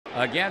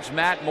against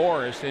Matt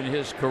Morris in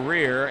his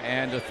career,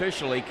 and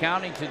officially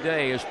counting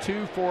today is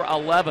 2 for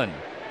 11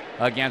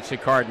 against the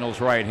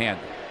Cardinals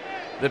right-hander.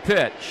 The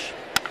pitch.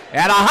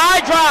 And a high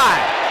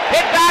drive.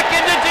 Hit back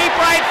into deep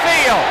right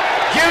field.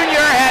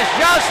 Jr. has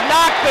just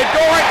knocked the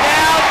door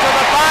down to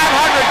the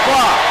 500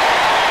 club.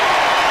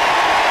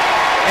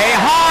 A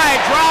high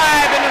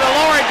drive into the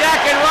lower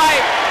deck and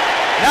right.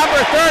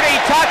 Number 30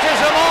 touches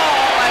them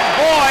all, and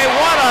boy,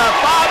 what a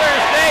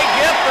Father's Day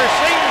gift for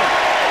Sr.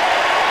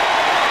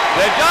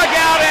 The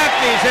dugout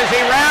empties as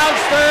he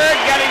rounds third,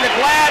 getting the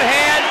glad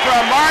hand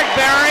from Mark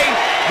Berry.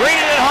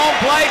 Greeted at home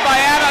plate by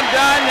Adam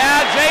Dunn.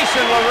 Now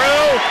Jason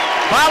LaRue,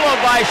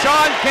 followed by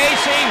Sean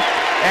Casey,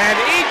 and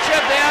each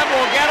of them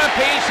will get a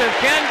piece of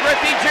Ken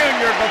Griffey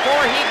Jr.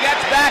 before he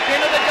gets back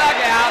into the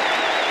dugout,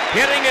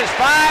 hitting his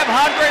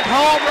 500th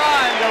home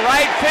run to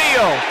right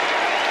field.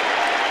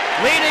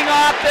 Leading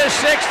off this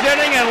sixth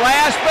inning, and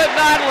last but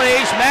not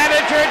least,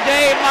 manager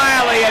Dave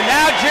Miley, and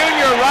now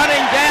Jr.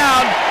 running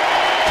down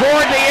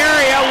toward the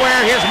area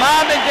where his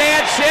mom and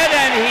dad sit,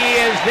 and he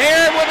is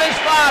there with his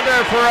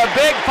father for a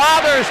big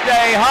Father's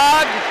Day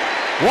hug.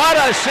 What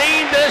a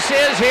scene this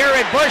is here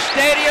at Busch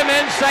Stadium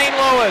in St.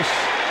 Louis.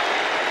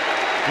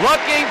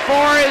 Looking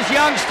for his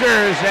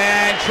youngsters,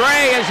 and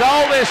Trey, his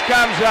oldest,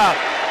 comes up.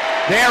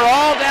 They're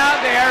all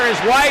down there,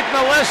 his wife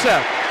Melissa.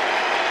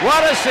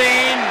 What a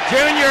scene.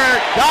 Jr.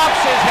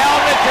 doffs his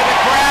helmet to the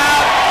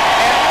crowd,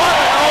 and what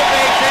an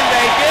ovation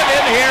they give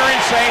him here in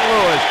St.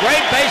 Louis.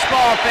 Great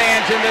baseball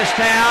fans in this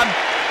town,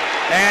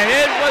 and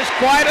it was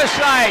quite a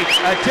sight.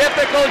 A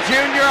typical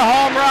Jr.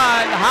 home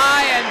run,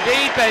 high and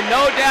deep, and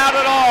no doubt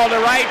at all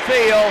to right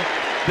field.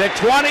 The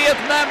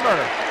 20th member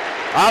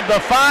of the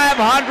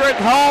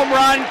 500th home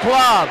run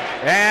club,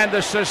 and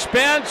the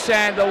suspense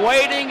and the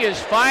waiting is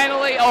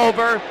finally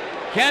over.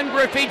 Ken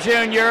Griffey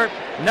Jr.,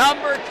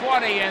 number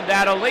 20 in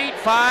that elite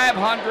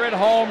 500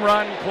 home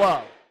run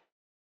club.